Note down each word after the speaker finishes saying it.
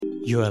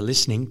You are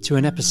listening to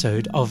an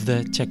episode of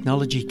the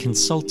Technology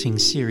Consulting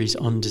series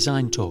on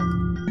Design Talk.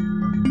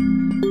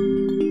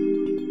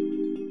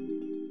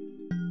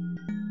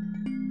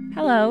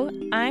 Hello,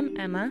 I'm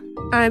Emma.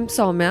 I'm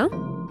Soumya.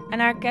 And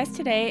our guest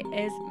today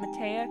is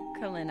Matteo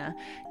Collina,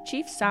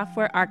 Chief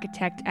Software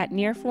Architect at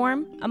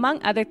Nearform.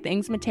 Among other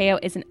things, Matteo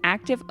is an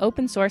active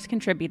open source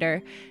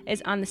contributor,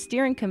 is on the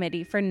steering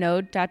committee for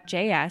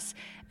Node.js,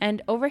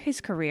 and over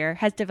his career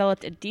has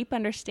developed a deep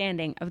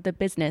understanding of the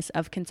business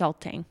of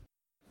consulting.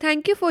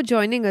 Thank you for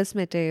joining us,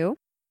 Matteo.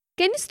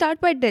 Can you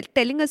start by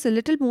telling us a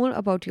little more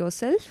about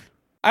yourself?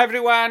 Hi,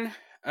 everyone.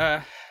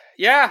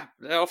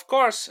 Of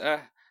course.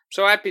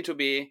 So happy to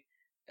be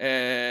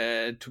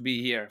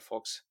here,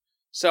 folks.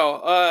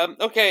 So,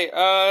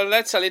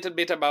 let's a little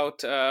bit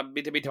about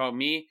about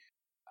me.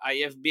 I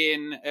have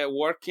been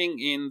working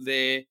in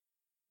the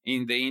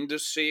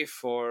industry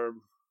for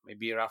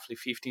maybe roughly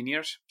 15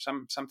 years,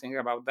 something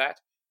about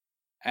that.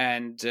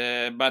 And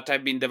but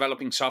I've been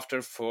developing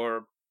software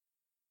for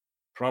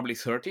probably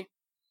 30.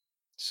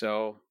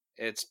 So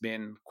it's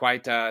been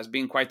quite a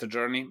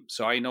journey.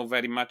 So I know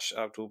very much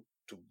how to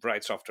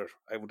write software,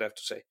 I would have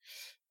to say.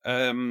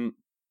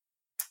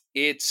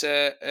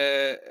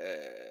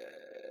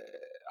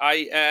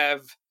 I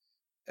have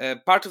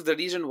part of the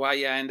reason why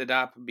I ended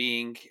up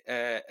being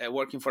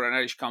working for an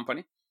Irish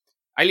company.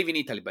 I live in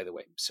Italy, by the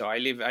way. So I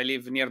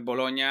live near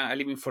Bologna. I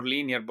live in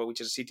Forlì, which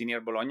is a city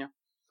near Bologna.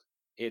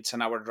 It's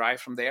an hour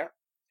drive from there.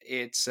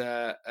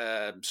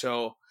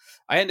 So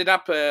I ended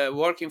up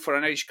working for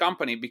an Irish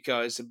company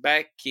because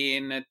back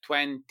in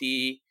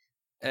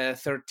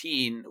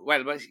 2013,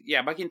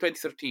 back in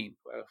 2013,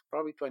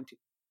 probably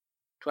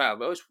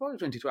 2012. It was probably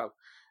 2012.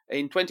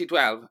 In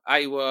 2012,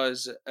 I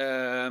was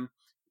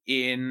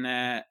in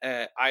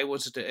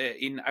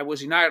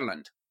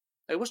Ireland.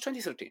 It was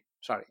 2013.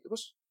 Sorry, it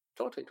was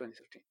totally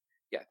 2013.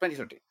 Yeah,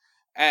 2013.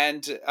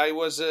 And I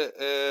was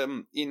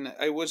in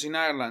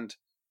Ireland.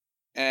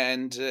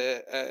 And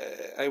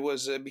I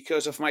was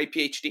because of my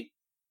PhD.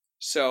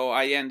 So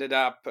I ended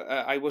up,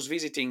 I was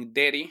visiting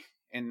Derry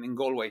in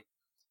Galway.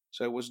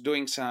 So I was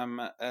doing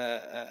some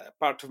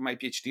part of my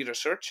PhD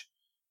research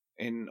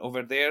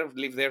over there,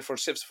 lived there for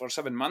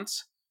 7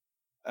 months.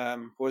 It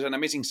was an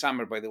amazing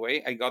summer, by the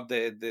way. I got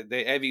the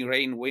heavy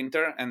rain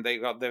winter, and they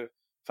got the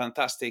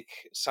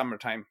fantastic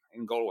summertime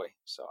in Galway.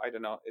 So I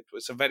don't know, it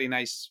was a very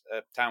nice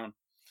town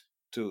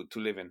to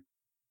live in.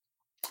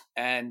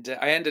 And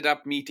I ended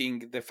up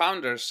meeting the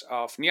founders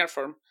of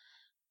Nearform,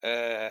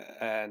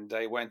 and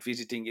I went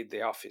visiting in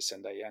the office,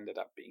 and I ended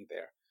up being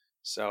there.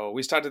 So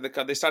we started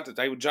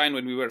I joined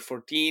when we were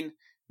 14.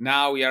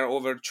 Now we are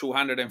over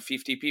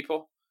 250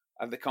 people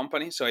at the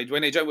company. So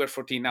when I joined, we were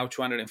 14, now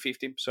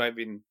 250. So I've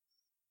been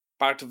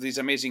part of this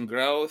amazing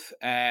growth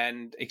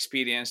and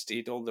experienced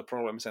all the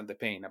problems and the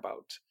pain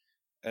about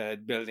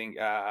building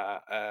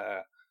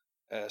a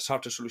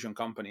software solution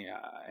company.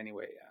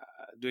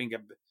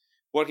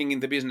 Working in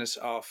the business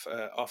of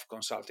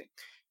consulting.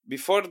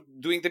 Before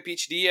doing the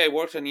PhD, I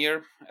worked a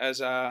year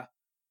as a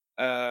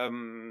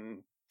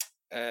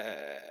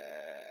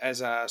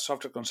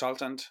software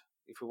consultant,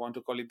 if we want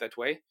to call it that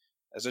way,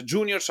 as a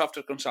junior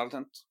software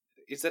consultant.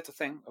 Is that a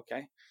thing?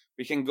 Okay,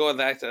 we can go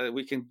back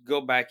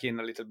in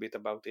a little bit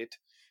about it,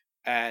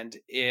 and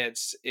it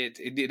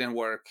didn't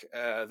work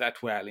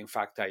that well. In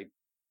fact, I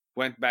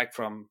left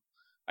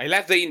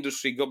the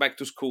industry, go back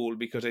to school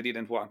because I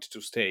didn't want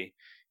to stay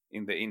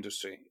in that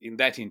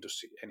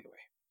industry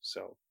anyway.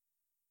 So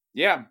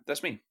yeah,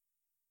 that's me.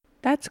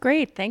 That's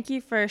great. Thank you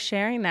for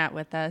sharing that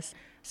with us.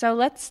 So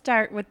let's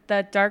start with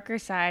the darker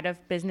side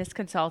of business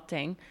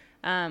consulting,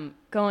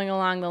 going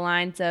along the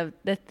lines of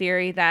the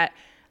theory that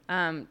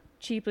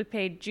cheaply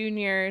paid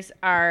juniors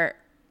are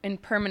in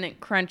permanent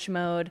crunch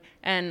mode,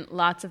 and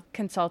lots of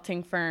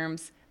consulting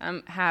firms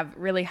have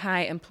really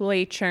high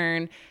employee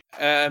churn.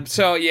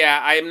 So yeah,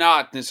 I'm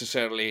not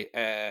necessarily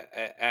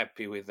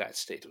happy with that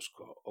status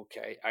quo.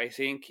 Okay, I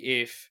think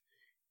if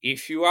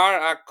you are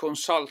a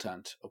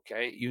consultant,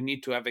 okay, you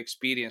need to have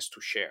experience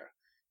to share.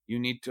 You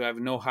need to have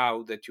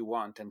know-how that you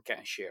want and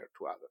can share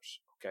to others.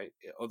 Okay,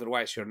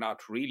 otherwise you're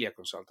not really a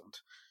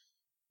consultant.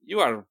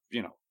 You are,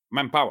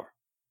 manpower,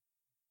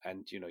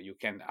 and you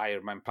can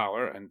hire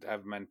manpower and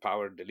have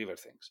manpower deliver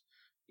things.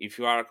 If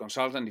you are a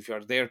consultant, if you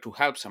are there to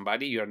help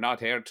somebody, you're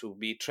not here to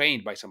be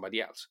trained by somebody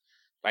else.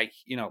 Like,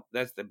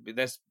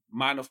 that's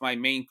one of my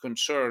main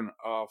concern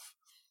of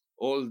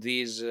all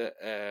these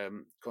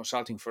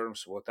consulting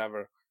firms,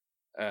 whatever,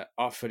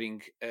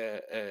 offering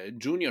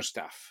junior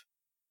staff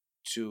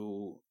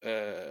to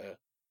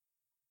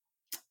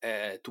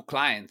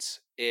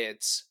clients.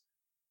 It's,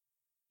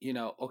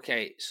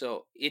 okay,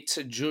 so it's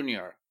a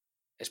junior,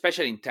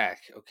 especially in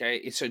tech, okay?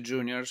 It's a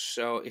junior.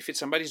 So if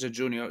somebody's a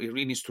junior, he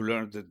really needs to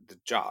learn the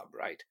job,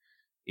 right?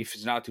 If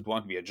it's not, it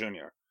won't be a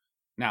junior.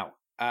 Now,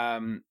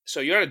 so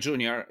you're a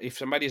junior. If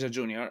somebody's a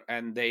junior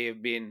and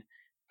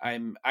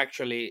I'm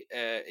actually,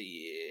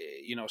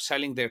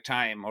 selling their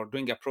time or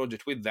doing a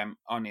project with them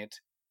on it,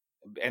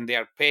 and they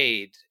are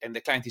paid, and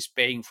the client is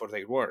paying for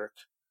their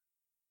work,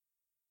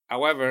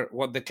 However,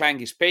 what the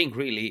client is paying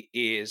really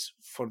is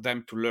for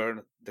them to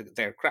learn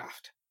their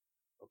craft.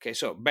 Okay,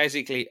 so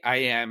basically I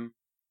am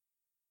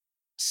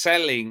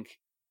selling.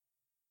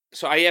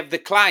 So I have the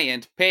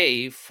client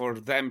pay for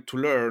them to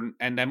learn,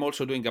 and I'm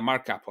also doing a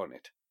markup on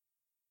it.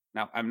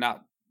 Now, I'm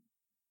not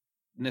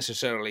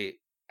necessarily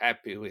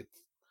happy with.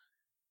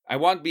 I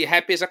won't be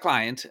happy as a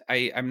client.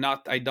 I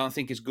don't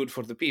think it's good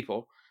for the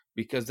people,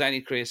 because then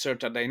it creates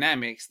certain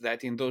dynamics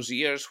that in those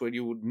years where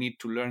you would need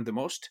to learn the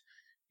most,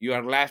 you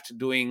are left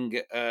doing,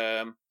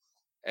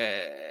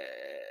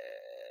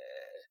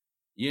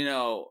 you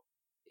know,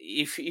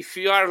 if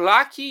you are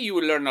lucky, you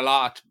will learn a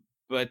lot.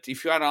 But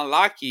if you are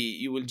unlucky,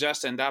 you will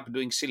just end up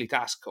doing silly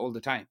tasks all the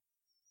time.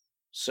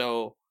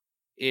 So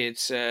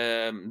it's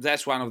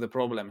that's one of the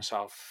problems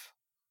of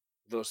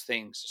those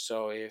things.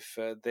 So if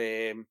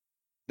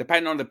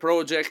depend on the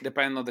project,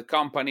 depend on the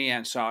company,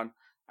 and so on,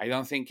 I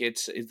don't think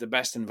it's the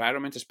best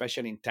environment,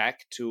 especially in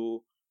tech,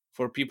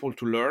 for people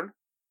to learn,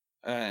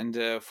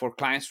 and for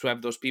clients to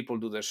have those people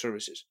do their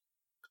services,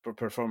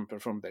 perform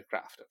their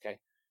craft. Okay,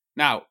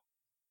 now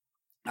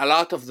a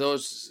lot of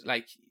those,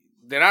 like,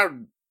 there are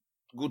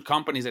good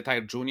companies that hire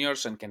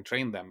juniors and can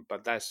train them,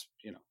 but that's,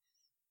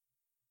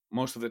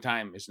 most of the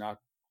time is not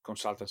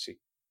consultancy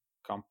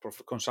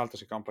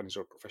companies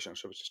or professional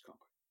services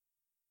companies.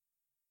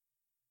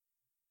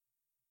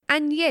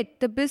 And yet,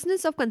 the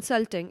business of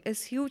consulting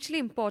is hugely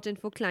important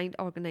for client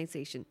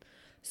organization.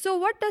 So,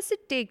 what does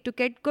it take to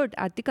get good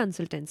at the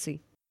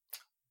consultancy?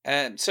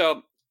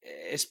 So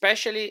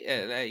especially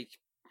like,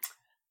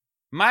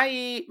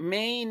 my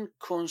main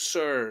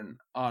concern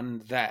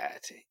on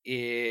that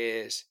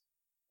is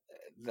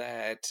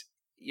that,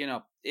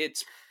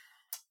 it's,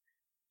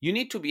 you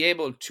need to be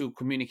able to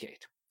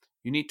communicate.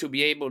 You need to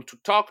be able to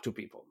talk to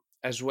people,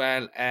 as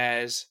well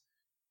as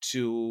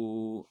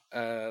to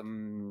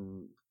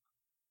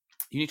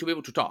you need to be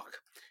able to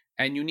talk,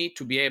 and you need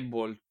to be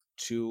able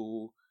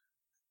to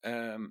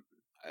um,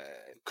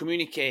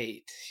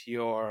 communicate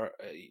your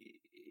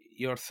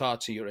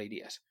thoughts and your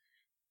ideas.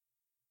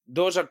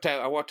 Those are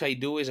what I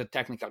do is a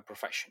technical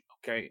profession,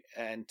 okay?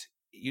 And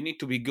you need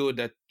to be good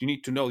at, you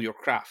need to know your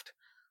craft,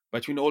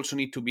 but you also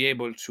need to be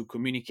able to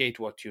communicate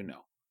what you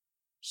know.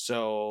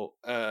 So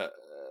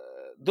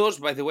those,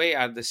 by the way,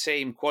 are the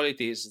same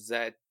qualities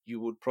that you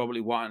would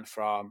probably want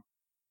from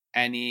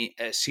any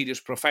serious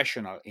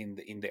professional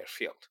in their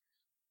field.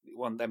 You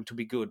want them to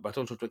be good, but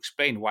also to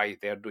explain why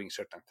they are doing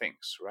certain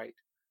things, right?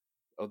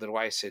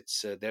 Otherwise,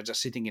 it's they're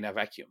just sitting in a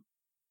vacuum.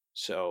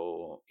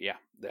 So yeah,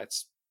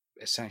 that's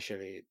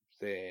essentially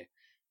it.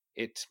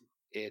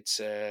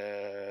 It's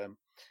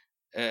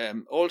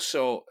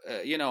also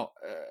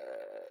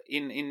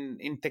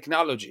in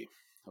technology.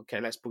 Okay,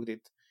 let's put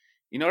it.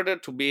 In order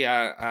to be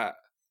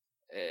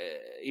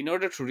in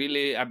order to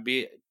really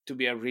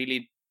be a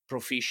really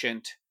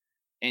proficient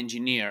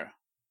engineer,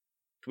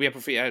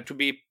 to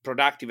be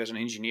productive as an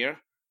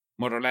engineer,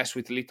 more or less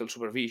with little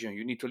supervision,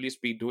 you need to at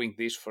least be doing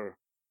this for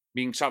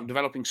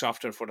developing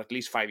software for at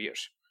least 5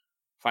 years,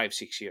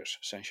 5-6 years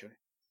essentially.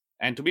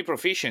 And to be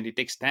proficient, it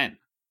takes 10,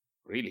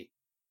 really.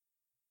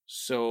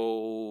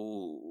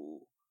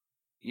 So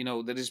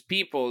there is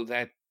people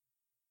that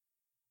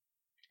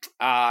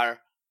are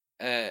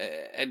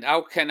and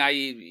how can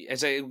I,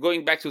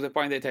 going back to the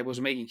point that I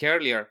was making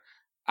earlier,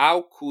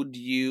 how could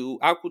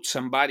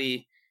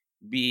somebody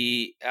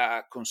be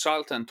a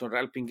consultant or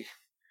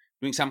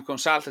doing some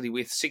consultancy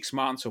with 6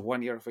 months or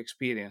 1 year of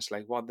experience,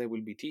 like what they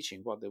will be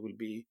teaching, what they will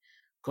be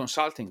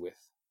consulting with?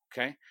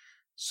 Okay,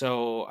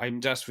 so I'm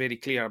just very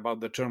clear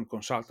about the term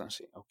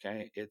consultancy.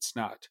 Okay, it's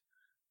not,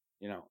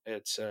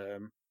 it's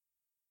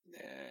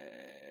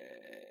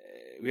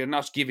we are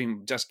not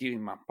just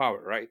giving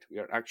manpower, right? We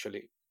are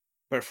actually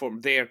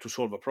there to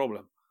solve a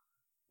problem.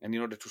 And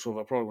in order to solve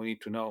a problem, we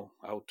need to know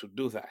how to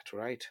do that,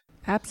 right?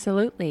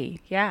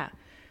 Absolutely. Yeah.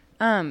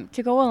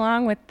 To go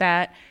along with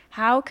that,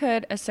 how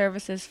could a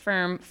services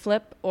firm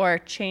flip or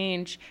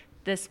change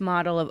this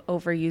model of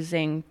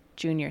overusing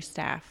junior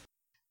staff?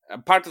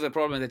 Part of the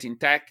problem is that in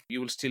tech,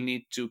 you will still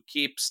need to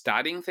keep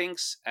studying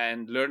things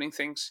and learning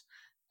things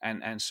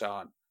and so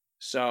on.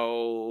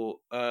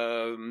 So,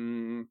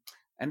 and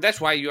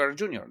that's why you are a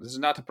junior. There's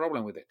not a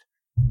problem with it.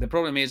 The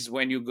problem is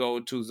when you go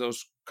to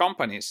those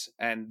companies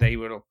and they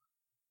will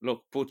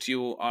put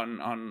you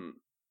on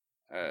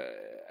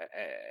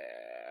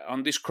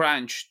this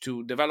crunch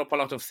to develop a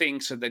lot of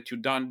things that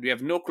you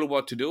have no clue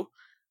what to do,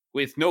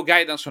 with no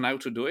guidance on how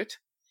to do it.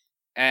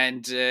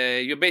 And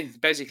you've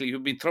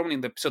been thrown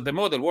in so the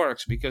model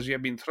works because you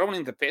have been thrown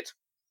in the pit,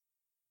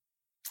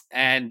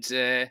 and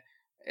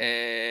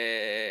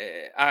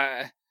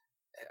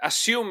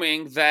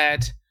assuming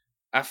that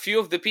a few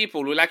of the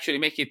people will actually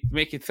make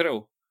it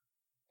through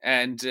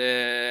and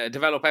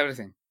develop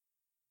everything.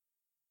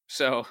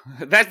 So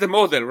that's the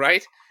model,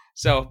 right?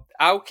 So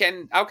how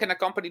can a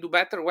company do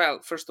better? Well,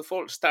 first of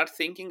all, start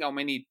thinking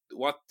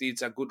what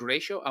is a good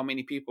ratio, how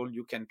many people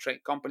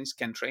companies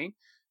can train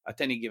at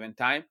any given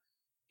time.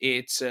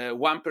 It's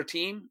 1 per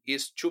team,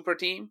 it's 2 per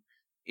team,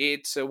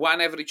 it's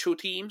 1 every 2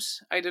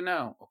 teams. I don't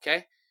know.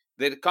 Okay,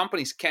 the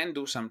companies can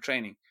do some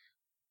training,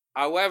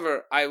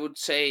 However, I would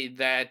say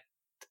that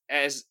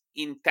as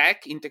in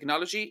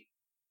technology,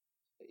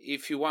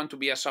 if you want to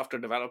be a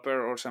software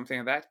developer or something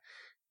like that,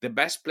 the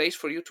best place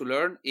for you to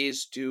learn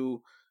is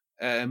to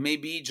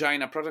maybe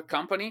join a product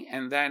company,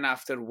 and then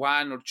after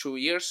 1 or 2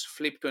 years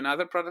flip to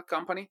another product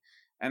company,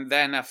 and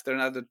then after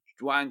another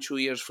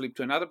 1-2 years flip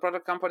to another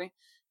product company,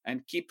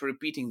 and keep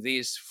repeating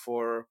this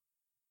for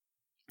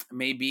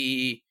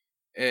maybe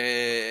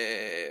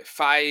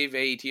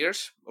 5-8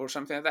 years or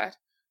something like that,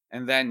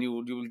 and then you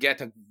will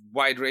get a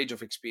wide range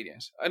of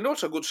experience and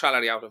also good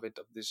salary out of it,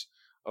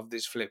 of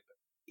this flip.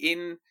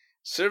 In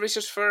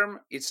services firm,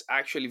 it's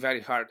actually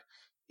very hard.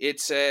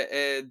 It's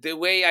the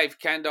way I've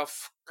kind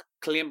of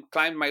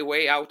climbed my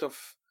way out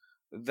of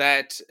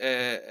that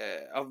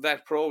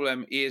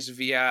problem is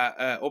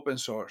via open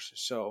source.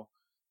 So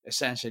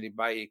essentially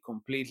by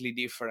completely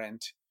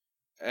different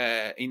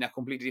in a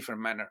completely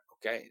different manner.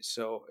 Okay,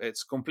 so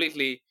it's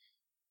completely.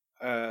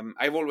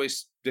 I've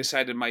always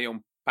decided my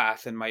own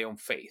path and my own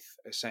faith,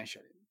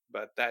 essentially.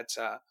 But that's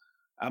a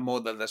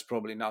model that's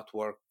probably not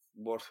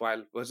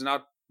worthwhile.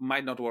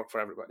 Might not work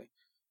for everybody.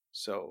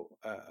 So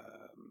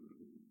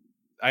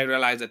I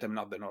realize that I'm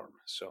not the norm.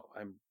 So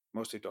I'm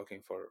mostly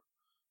talking for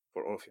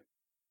all of you.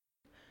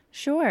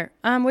 Sure.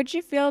 Would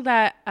you feel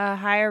that a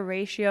higher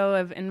ratio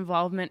of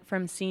involvement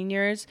from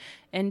seniors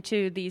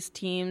into these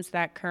teams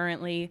that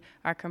currently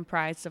are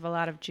comprised of a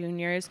lot of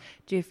juniors,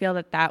 do you feel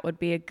that that would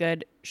be a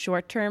good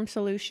short-term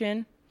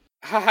solution?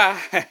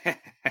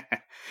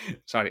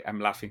 Sorry, I'm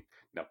laughing.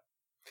 No.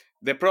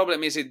 The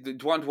problem is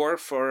it won't work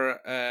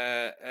for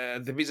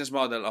the business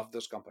model of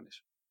those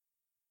companies.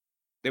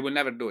 They will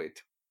never do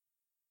it.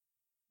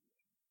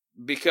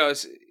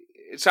 Because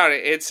it's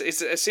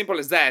as simple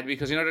as that,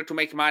 because in order to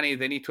make money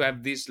they need to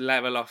have this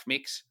level of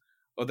mix,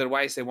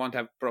 otherwise they won't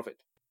have profit.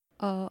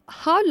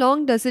 How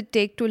long does it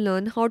take to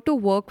learn how to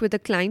work with a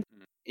client?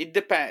 It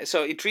depends.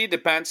 So it really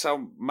depends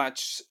how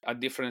much at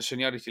different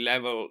seniority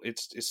level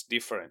it's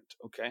different.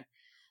 Okay,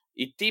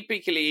 it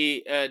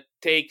typically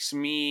takes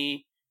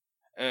me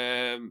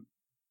 1-2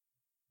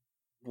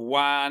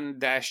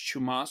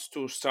 months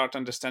to start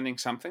understanding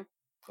something.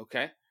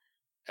 Okay,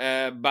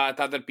 but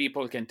other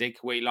people can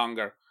take way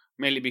longer,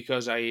 mainly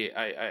because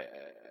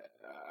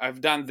I've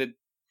done the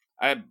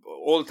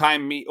old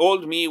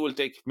me will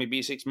take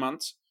maybe 6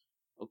 months.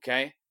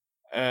 Okay,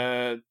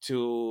 to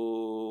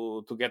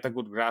get a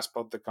good grasp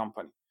of a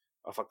company.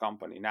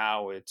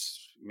 Now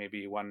it's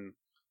maybe one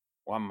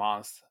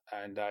month,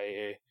 and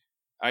I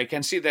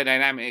can see the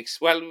dynamics.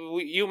 Well,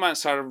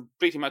 humans are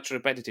pretty much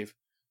repetitive,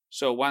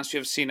 so once you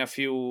have seen a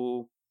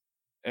few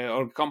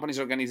or company's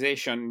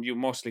organization, you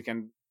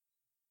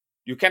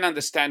can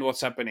understand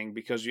what's happening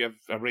because you have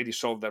already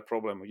solved that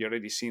problem. You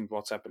already seen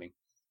what's happening,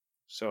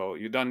 so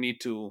you don't need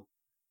to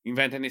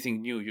invent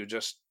anything new. You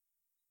just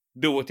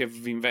do what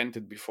you've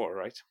invented before,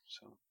 right?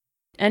 So.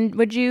 And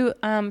would you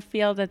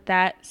feel that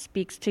that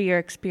speaks to your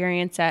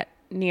experience at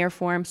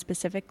Nearform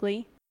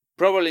specifically?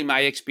 Probably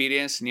my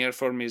experience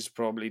Nearform is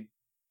probably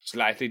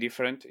slightly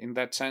different in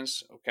that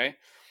sense. Okay,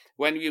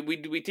 when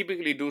we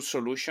typically do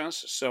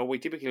solutions, so we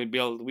typically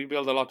build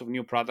a lot of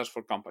new products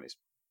for companies.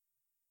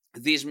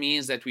 This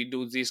means that we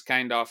do this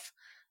kind of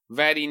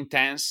very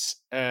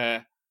intense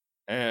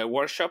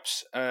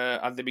workshops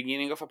at the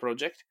beginning of a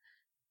project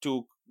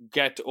to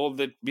get all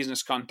the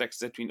business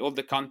context all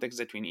the context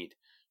that we need,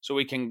 so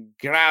we can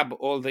grab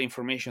all the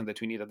information that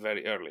we need at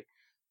very early.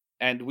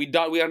 And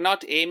we are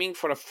not aiming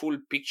for a full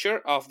picture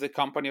of the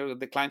company or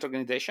the client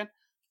organization.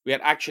 We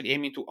are actually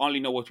aiming to only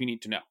know what we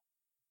need to know.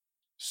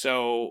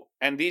 So,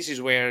 and this is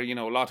where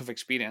a lot of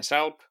experience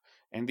help,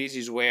 and this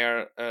is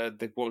where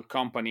the whole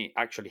company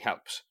actually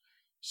helps.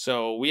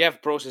 So we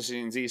have processes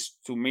in this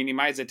to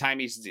minimize the time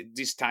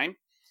this time,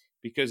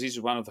 because this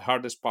is one of the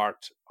hardest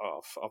part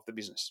of the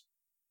business.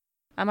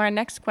 Our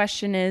next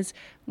question is,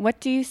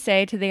 what do you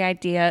say to the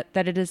idea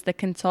that it is the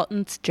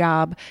consultant's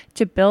job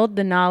to build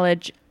the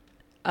knowledge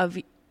of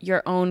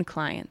your own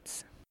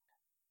clients?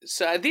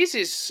 So this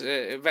is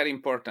very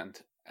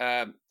important.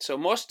 So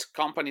most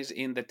companies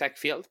in the tech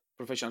field,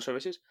 professional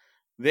services,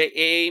 they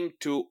aim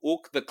to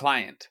hook the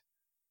client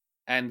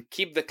and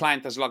keep the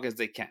client as long as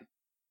they can.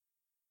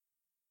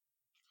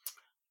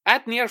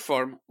 At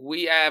Nearform,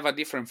 we have a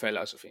different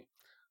philosophy.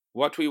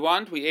 What we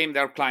want, we aim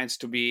our clients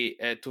to be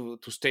to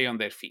stay on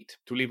their feet,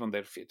 to live on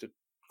their feet, to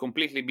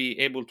completely be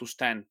able to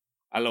stand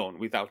alone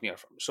without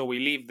Nearform. So we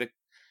leave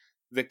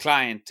the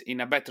client in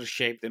a better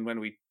shape than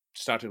when we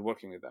started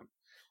working with them.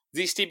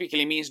 This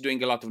typically means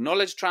doing a lot of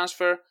knowledge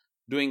transfer,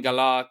 doing a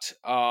lot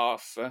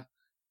of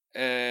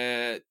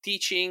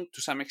teaching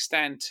to some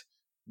extent,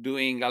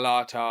 doing a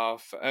lot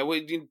of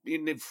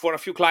for a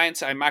few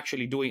clients, I'm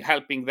actually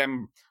helping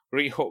them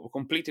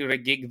completely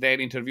regig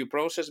their interview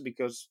process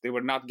because they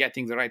were not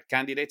getting the right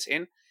candidates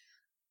in.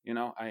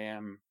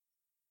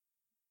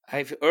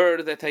 I've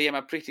heard that I am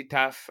a pretty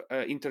tough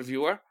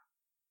interviewer,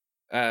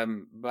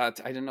 but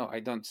I don't know.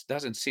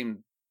 Doesn't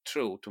seem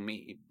true to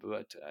me.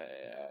 But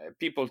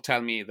people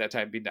tell me that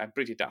I'm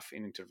pretty tough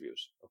in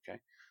interviews. Okay,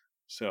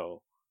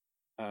 so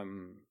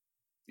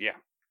yeah,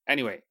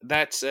 anyway,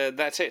 that's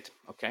it.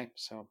 Okay,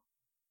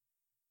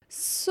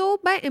 So,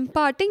 by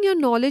imparting your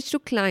knowledge to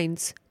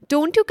clients,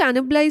 don't you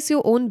cannibalize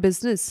your own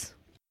business?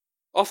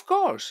 of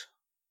course,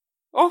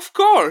 of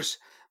course,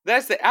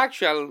 that's the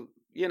actual,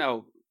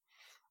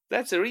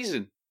 that's the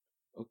reason.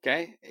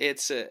 Okay,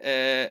 it's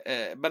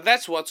but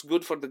that's what's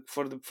good for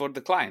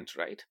the client,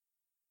 right?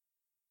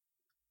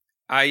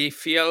 I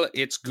feel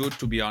it's good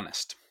to be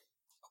honest,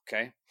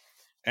 okay,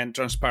 and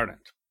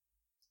transparent.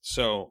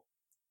 So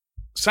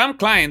some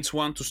clients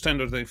want to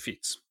stand on their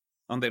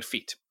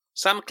feet.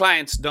 Some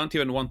clients don't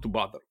even want to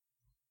bother.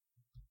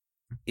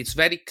 It's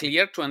very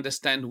clear to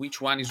understand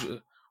which one is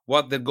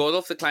what the goal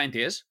of the client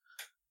is,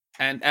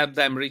 and help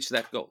them reach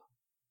that goal.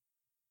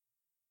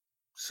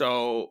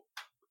 So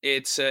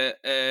it's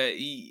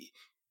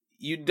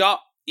you don't.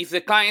 If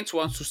the clients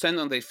wants to stand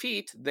on their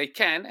feet, they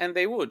can and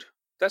they would.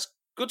 That's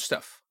good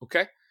stuff.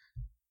 Okay.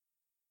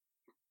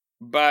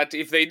 But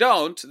if they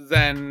don't,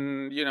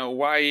 then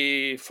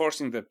why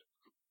forcing them?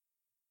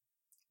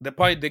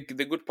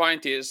 The good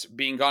point is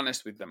being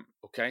honest with them,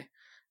 okay,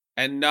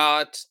 and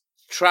not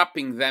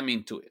trapping them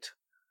into it,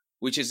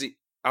 which is,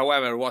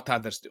 however, what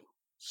others do.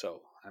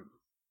 So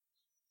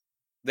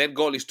their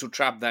goal is to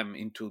trap them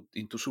into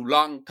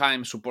long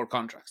time support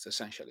contracts,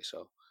 essentially.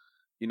 So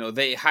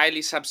they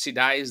highly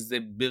subsidize the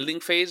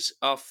building phase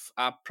of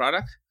a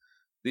product.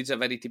 This is a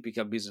very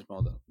typical business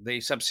model.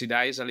 They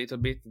subsidize a little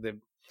bit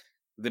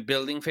the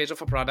building phase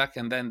of a product,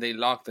 and then they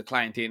lock the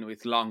client in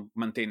with long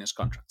maintenance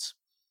contracts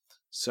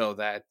so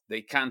that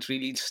they can't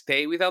really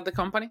stay without the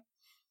company.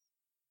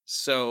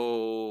 So,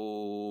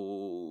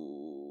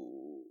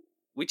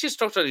 which is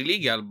totally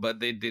legal, but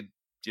they did,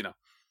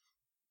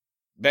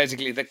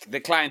 basically the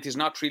client is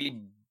not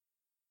really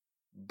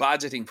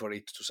budgeting for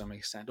it to some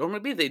extent, or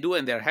maybe they do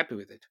and they're happy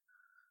with it,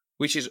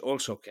 which is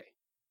also okay.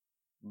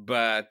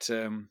 But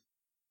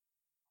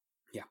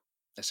yeah,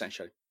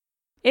 essentially.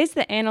 Is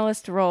the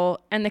analyst role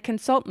and the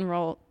consultant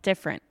role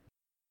different?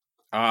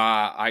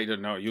 I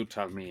don't know. You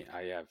tell me.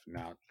 I have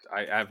not.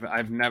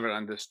 I've never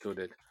understood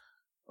it.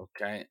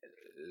 Okay,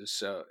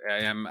 so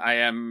I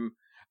am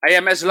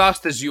as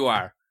lost as you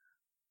are.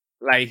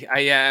 Like I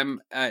am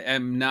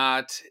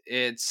not.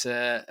 It's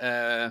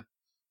yeah.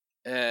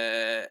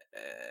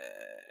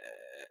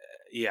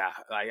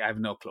 I have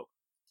no clue.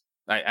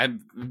 I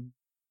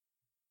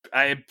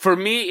for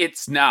me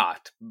it's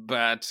not.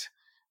 But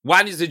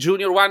one is the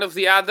junior one of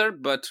the other.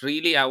 But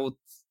really, I would.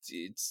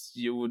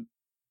 You would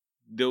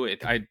do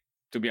it.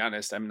 To be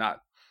honest, I'm not.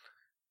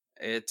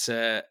 It's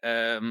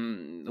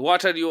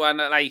what are you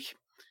like?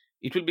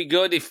 It would be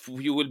good if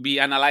you would be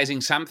analyzing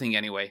something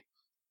anyway.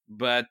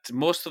 But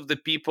most of the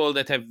people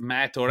that I've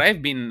met, or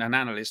I've been an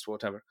analyst,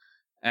 whatever,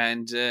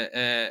 and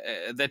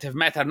that have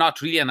met are not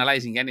really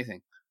analyzing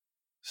anything.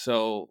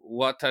 So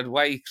why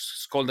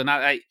it's called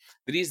there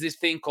is this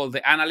thing called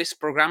the analyst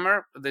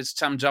programmer. There's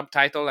some job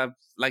title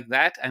like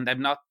that, and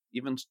I'm not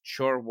even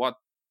sure what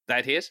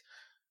that is.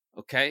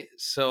 Okay,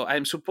 so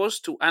I'm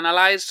supposed to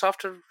analyze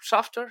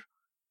software.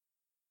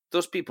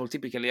 Those people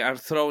typically are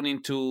thrown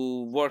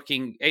into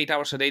working 8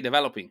 hours a day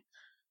developing.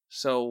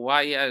 So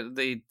why are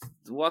they?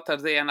 What are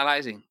they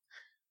analyzing?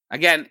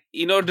 Again,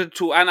 in order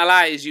to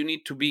analyze, you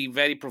need to be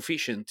very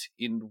proficient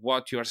in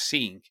what you are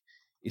seeing.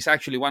 It's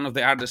actually one of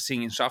the hardest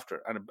things in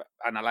software,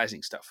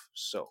 analyzing stuff.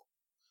 So,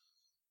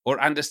 or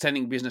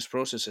understanding business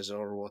processes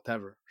or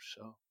whatever.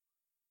 So,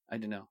 I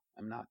don't know.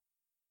 I'm not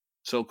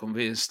so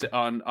convinced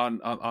on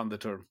the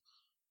term.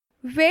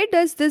 Where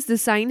does this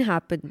design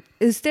happen?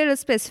 Is there a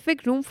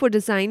specific room for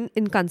design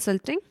in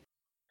consulting?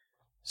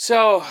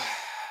 So,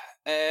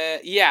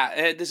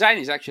 design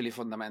is actually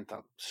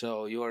fundamental.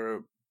 So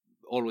you're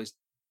always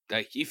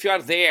like, if you're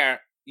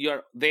there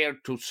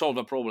to solve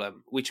a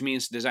problem, which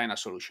means design a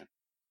solution.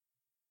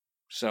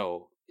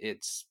 So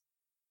it's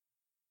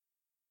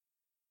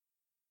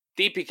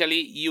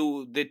typically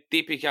the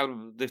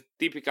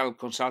typical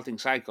consulting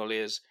cycle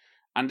is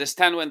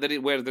understand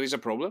where there is a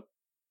problem.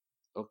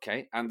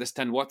 Okay,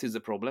 understand what is the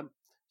problem,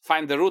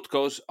 find the root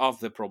cause of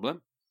the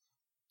problem,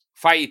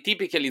 find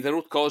typically the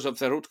root cause of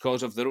the root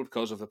cause of the root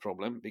cause of the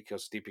problem,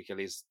 because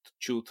typically it's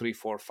 2, 3,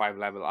 4, 5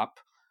 level up.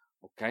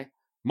 Okay,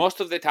 most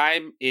of the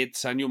time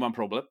it's a human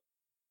problem.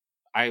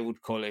 I would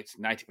call it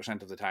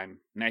 90% of the time,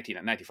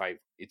 95.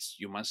 It's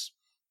humans.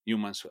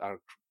 Humans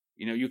are,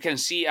 you can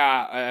see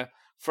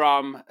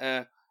from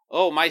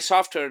my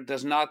software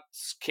does not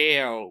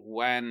scale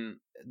when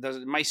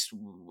my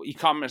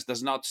e-commerce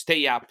does not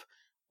stay up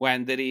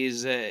when there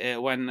is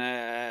when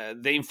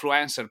the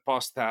influencer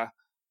posts a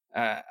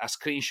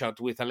screenshot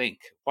with a link,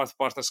 post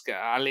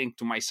a link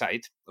to my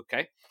site.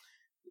 Okay,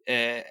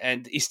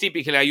 and it's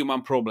typically a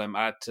human problem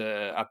at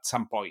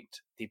some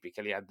point.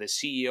 Typically at the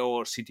CEO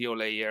or CTO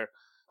layer,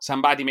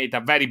 somebody made a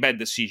very bad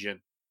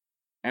decision,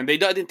 and they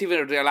didn't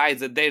even realize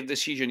that their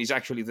decision is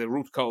actually the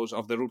root cause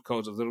of the root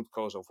cause of the root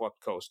cause of what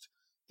caused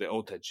the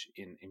outage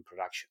in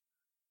production.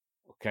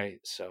 Okay,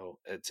 so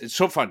it's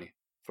so funny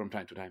from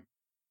time to time.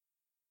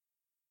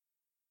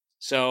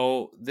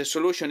 So the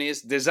solution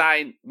is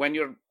design. When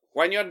you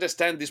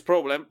understand this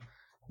problem,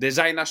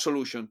 design a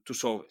solution to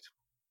solve it.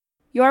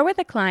 You're with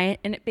a client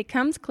and it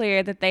becomes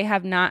clear that they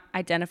have not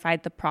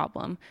identified the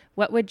problem.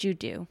 What would you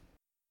do?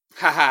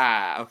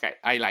 Haha, okay,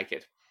 I like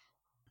it.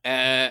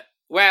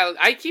 Well,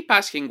 I keep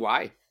asking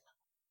why,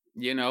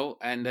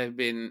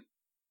 and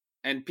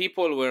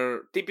people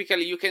were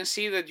typically, you can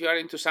see that you are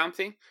into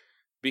something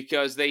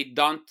because they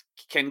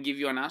can give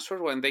you an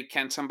answer when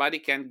somebody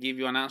can't give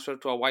you an answer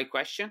to a why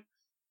question.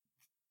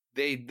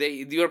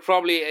 You have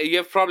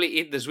probably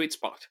hit the sweet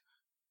spot.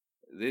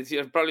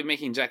 You're probably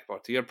making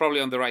jackpot. You're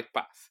probably on the right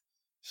path.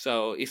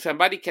 So if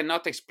somebody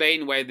cannot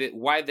explain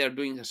why they're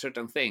doing a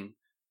certain thing,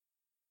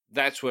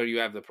 that's where you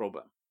have the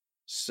problem.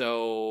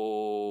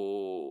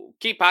 So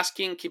keep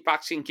asking,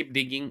 keep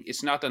digging.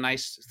 It's not a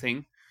nice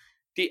thing.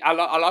 A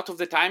lot of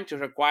the time it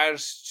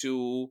requires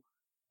to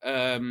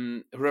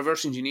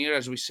reverse engineer,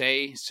 as we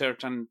say,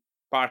 certain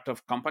part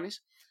of companies.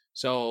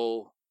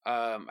 So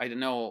I don't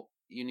know,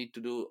 you need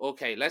to do,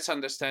 okay, let's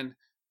understand.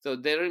 So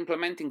they're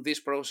implementing this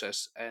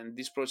process, and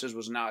this process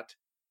was not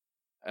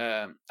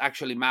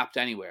actually mapped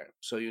anywhere.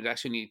 So you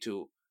actually need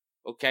to,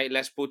 okay,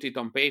 let's put it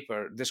on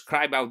paper,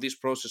 describe how this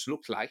process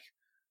looks like,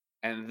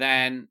 and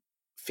then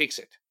fix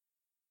it.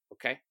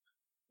 Okay.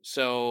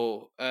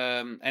 So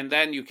and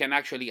then you can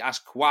actually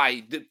ask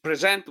why,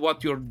 present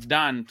what you've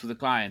done to the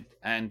client,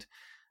 and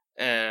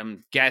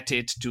get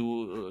it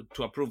to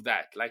approve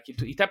that. Like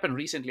it happened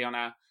recently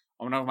on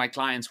one of my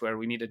clients where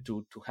we needed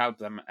to help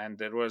them, and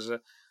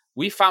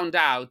we found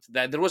out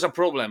that there was a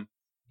problem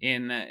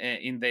in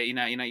an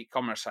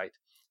e-commerce site,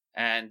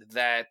 and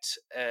that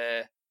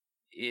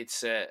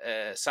it's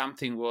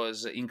something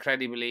was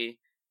incredibly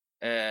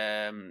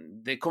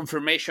the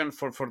confirmation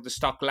for the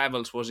stock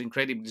levels was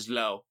incredibly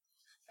slow,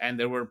 and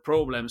there were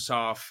problems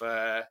of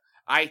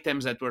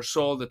items that were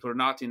sold that were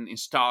not in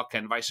stock,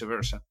 and vice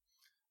versa.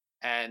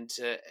 And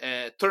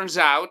turns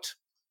out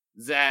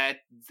that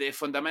the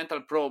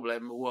fundamental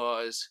problem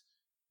was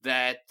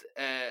that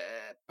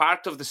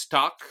part of the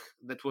stock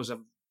that was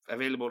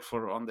available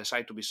on the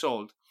site to be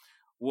sold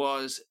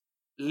was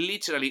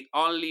literally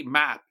only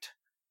mapped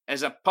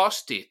as a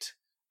post-it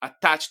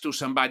attached to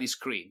somebody's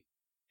screen.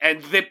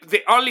 And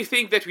the only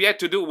thing that we had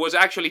to do was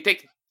actually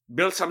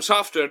build some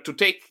software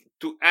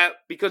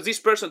because this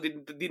person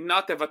did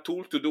not have a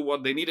tool to do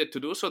what they needed to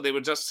do, so they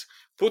were just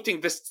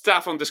putting the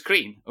stuff on the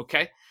screen,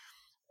 okay?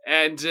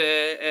 And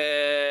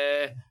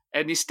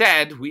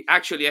instead, we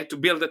actually had to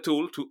build a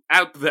tool to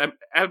help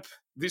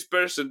this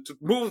person to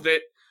move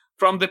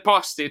from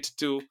post-it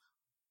to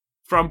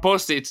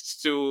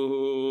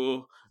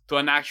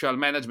an actual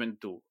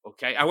management tool,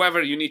 okay?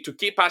 However, you need to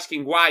keep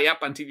asking why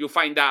up until you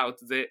find out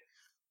the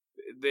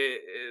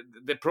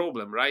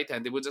problem, right?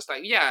 And they were just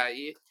like,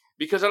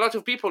 because a lot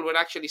of people were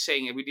actually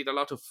saying, and we did a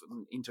lot of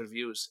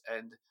interviews,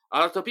 and a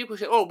lot of people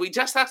said, oh, we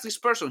just asked this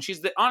person,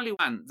 she's the only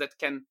one that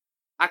can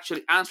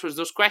actually answer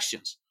those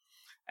questions.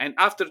 And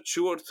after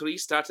 2 or 3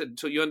 started,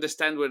 so you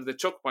understand where the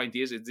choke point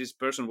is this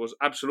person was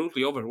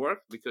absolutely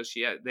overworked, because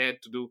they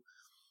had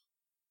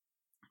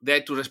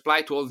to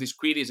reply to all these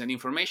queries and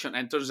information,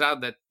 and turns out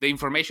that the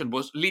information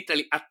was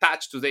literally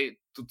attached to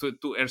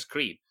her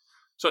screen.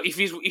 So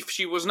if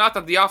she was not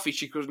at the office,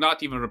 she could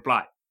not even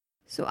reply.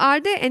 So, are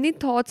there any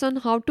thoughts on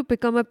how to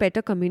become a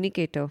better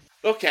communicator?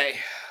 Okay.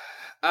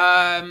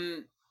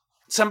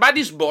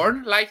 Somebody's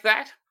born like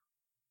that.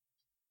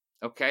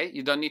 Okay.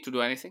 You don't need to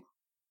do anything.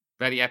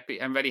 Very happy.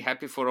 I'm very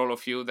happy for all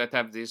of you that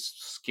have this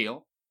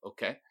skill.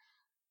 Okay.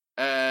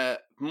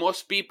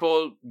 Most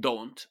people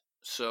don't.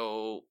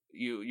 So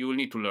you will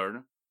need to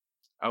learn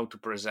how to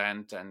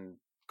present and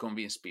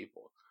convince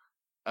people.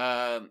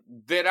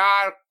 There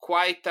are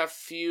quite a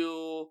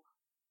few.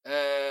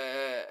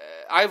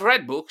 I've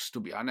read books, to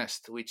be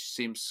honest, which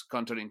seems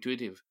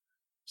counterintuitive.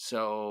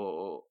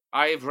 So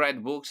I've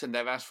read books and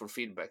I've asked for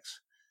feedbacks.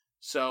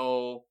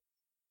 So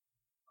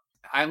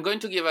I'm going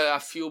to give a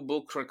few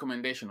book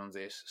recommendations on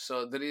this.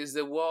 So there is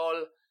the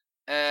whole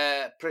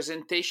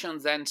Presentation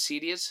Then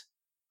series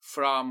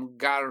from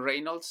Gar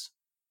Reynolds.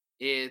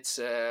 It's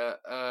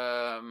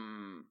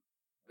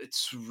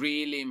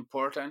really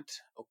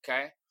important.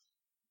 Okay.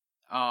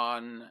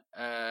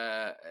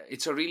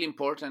 It's a really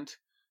important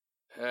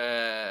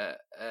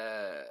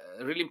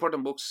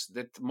books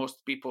that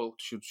most people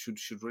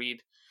should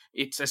read.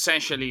 It's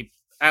essentially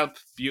help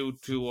you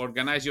to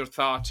organize your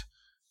thought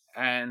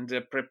and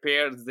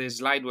prepare the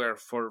slideware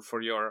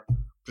for your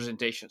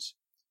presentations.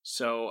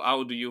 So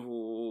how do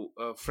you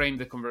frame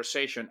the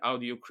conversation? How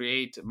do you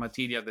create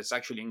material that's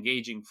actually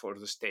engaging for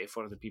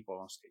the people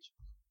on stage?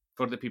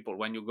 For the people,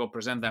 when you go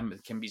present them,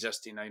 it can be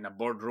just in a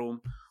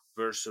boardroom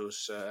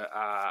versus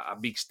a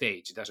big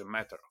stage. It doesn't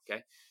matter,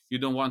 okay? You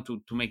don't want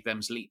to make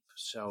them sleep.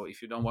 So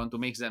if you don't want to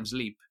make them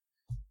sleep,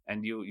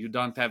 and you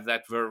don't have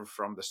that verb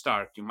from the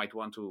start, you might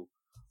want to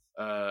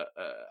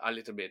a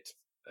little bit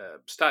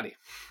study.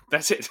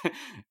 That's it.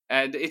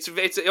 And it's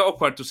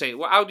awkward to say,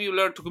 well, how do you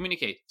learn to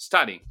communicate?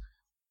 Studying.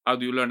 How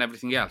do you learn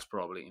everything else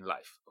probably in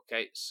life?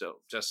 Okay,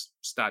 so just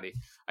study.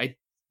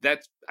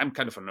 I'm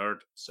kind of a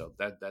nerd, so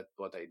that's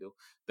what I do.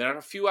 There are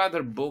a few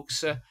other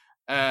books.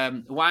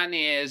 One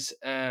is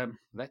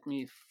let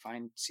me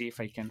see if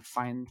I can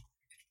find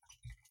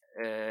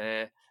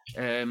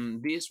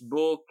This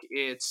book,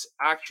 it's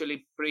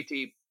actually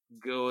pretty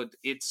good.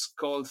 It's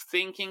called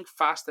Thinking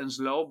Fast and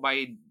Slow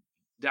by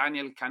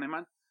Daniel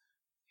Kahneman.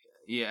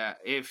 Yeah,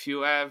 if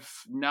you have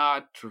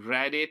not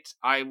read it,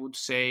 I would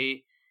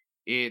say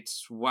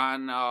it's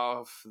one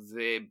of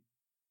the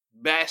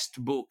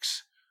best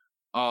books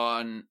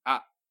on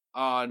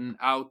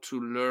how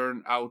to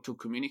learn how to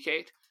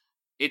communicate.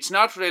 It's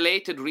not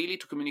related really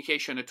to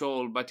communication at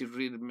all, but it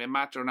really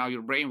matters on how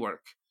your brain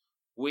works,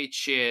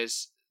 which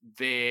is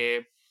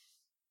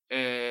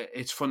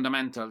it's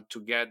fundamental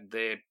to get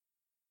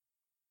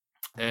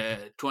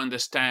to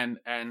understand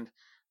and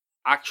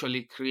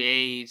actually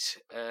create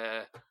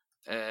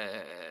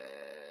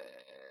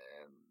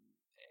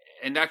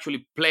and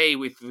actually play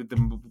with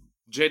the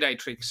Jedi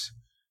tricks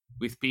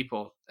with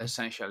people.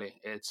 Essentially,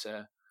 it's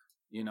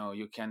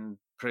you can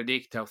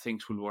predict how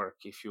things will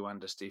work if you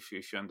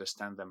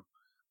understand them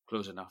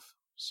close enough.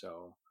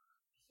 So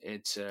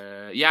it's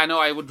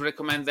I would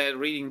recommend that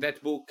reading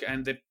that book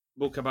and the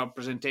book about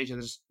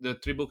presentations. The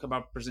 3 book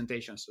about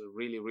presentations are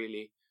really,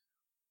 really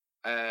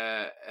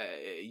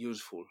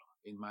useful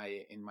in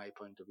my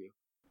point of view.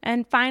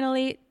 And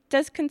finally,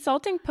 does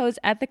consulting pose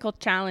ethical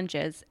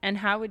challenges, and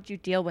how would you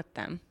deal with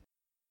them?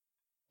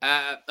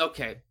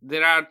 Okay,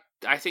 there are,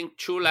 I think,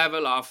 2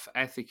 levels of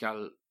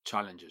ethical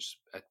challenges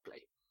at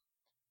play.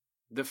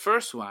 The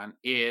first one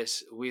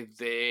is with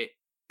the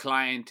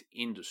client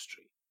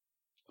industry.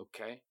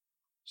 Okay,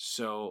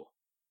 so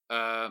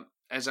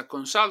as a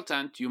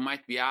consultant, you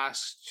might be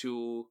asked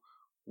to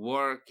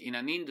work in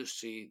an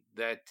industry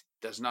that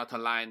does not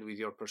align with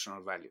your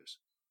personal values.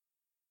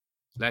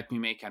 Let me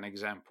make an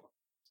example.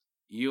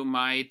 You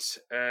might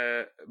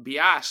be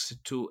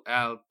asked to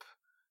help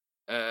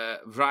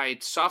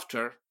write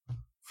software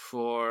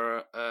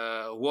for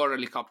war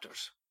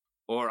helicopters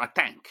or a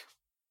tank.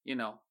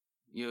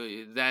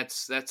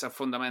 That's a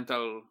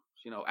fundamental.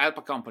 Help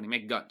a company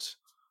make guns.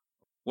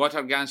 What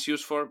are guns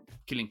used for?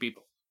 Killing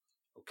people.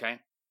 Okay.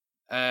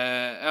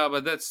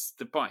 But that's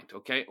the point.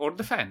 Okay, or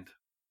defend.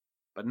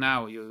 But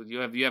now you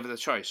have the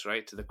choice,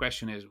 right? The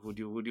question is, would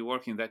you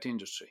work in that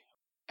industry?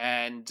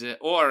 And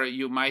or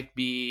you might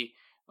be,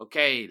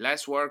 okay,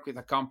 let's work with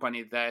a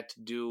company that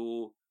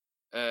do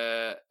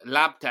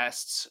lab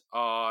tests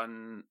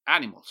on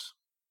animals.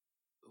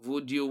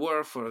 Would you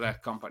work for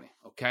that company?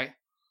 Okay.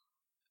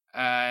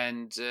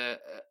 And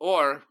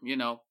or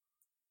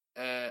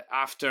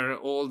after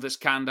all the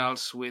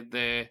scandals with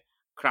the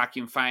crack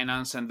in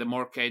finance and the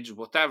mortgage,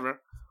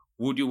 whatever,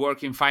 would you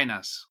work in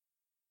finance?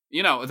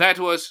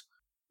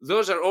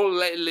 Those are all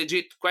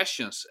legit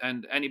questions,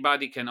 and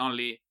anybody can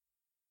only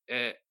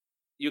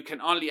you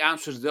can only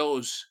answer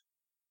those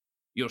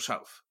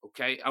yourself.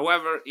 Okay.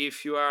 However,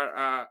 if you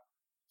are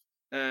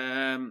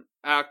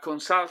a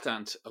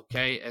consultant,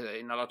 okay,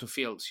 in a lot of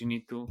fields, you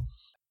need to.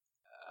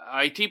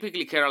 I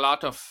typically care a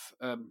lot of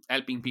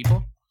helping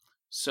people.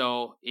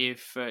 So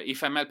if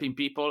I'm helping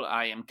people,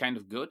 I am kind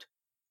of good.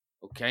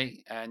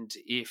 Okay, and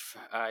if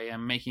I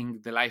am making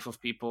the life of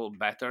people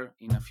better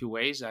in a few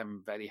ways,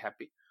 I'm very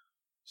happy.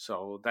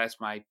 So that's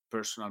my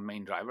personal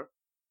main driver.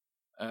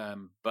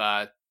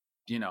 But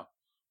the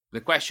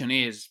question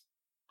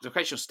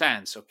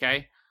stands.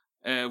 Okay,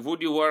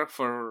 would you work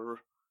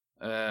for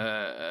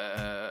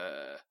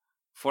a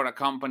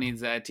company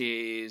that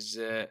is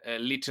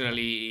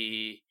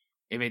literally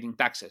evading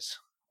taxes?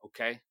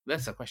 Okay,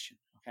 that's the question.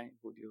 Okay,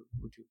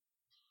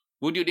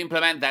 would you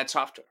implement that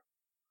software?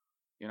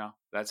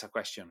 That's a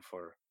question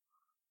for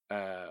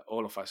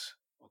all of us.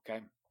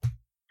 Okay.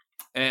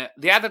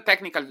 The other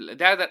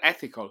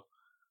ethical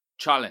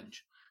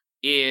challenge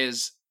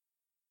is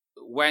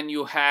when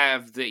you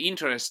have the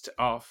interest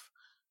of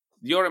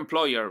your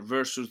employer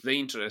versus the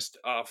interest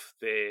of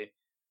the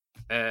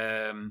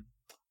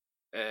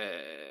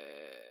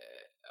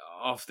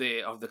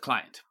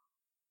client.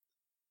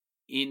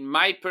 In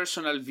my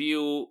personal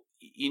view,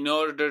 in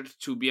order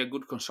to be a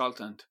good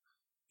consultant,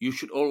 you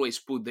should always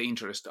put the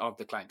interest of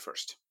the client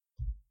first.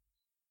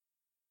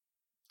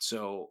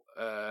 So,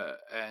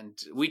 and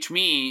which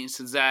means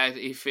that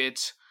if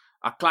it's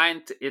a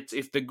client,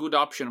 if the good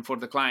option for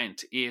the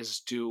client is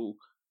to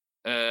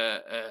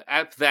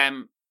help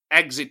them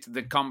exit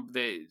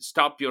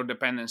stop your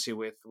dependency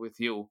with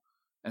you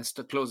and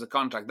close the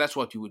contract, that's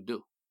what you would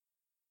do.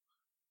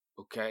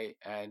 Okay,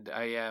 and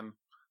I am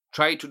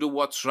try to do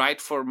what's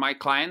right for my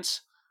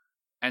clients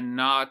and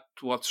not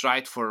what's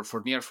right for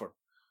Nearform.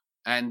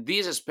 And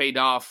this has paid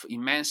off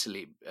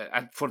immensely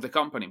for the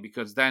company,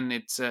 because then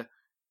it's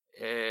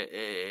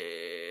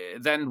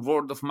then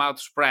word of mouth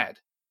spread.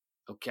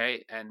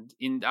 Okay, and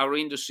in our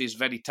industry is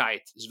very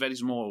tight, it's very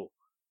small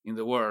in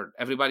the world.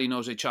 Everybody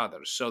knows each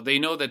other, so they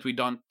know that we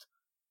don't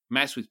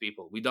mess with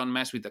people, we don't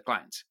mess with the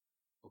clients.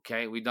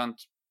 Okay, we don't,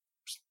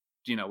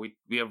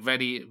 we are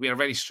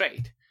very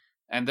straight,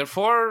 and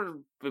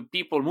therefore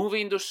people move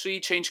industry,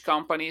 change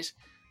companies,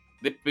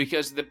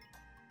 because the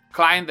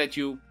client that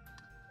you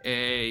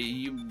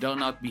do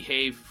not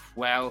behave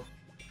well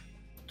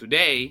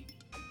today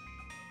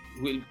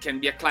can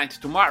be a client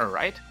tomorrow,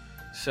 right?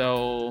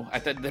 So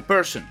the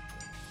person,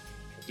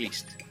 at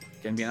least.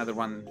 can be another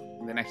one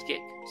in the next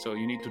gig. So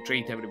you need to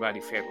treat everybody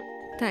fairly.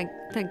 Thank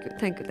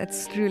you.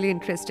 That's really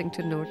interesting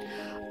to note.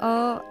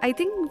 I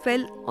think,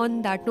 well,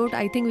 on that note,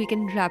 I think we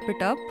can wrap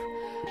it up.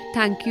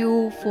 Thank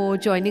you for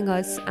joining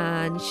us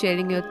and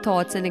sharing your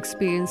thoughts and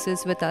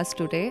experiences with us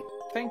today.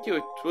 Thank you.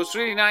 It was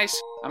really nice.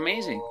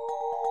 Amazing.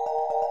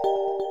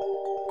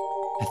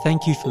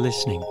 Thank you for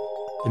listening.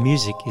 The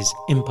music is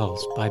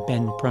Impulse by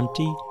Ben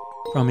Prunty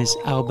from his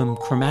album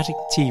Chromatic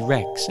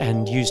T-Rex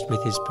and used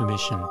with his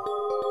permission.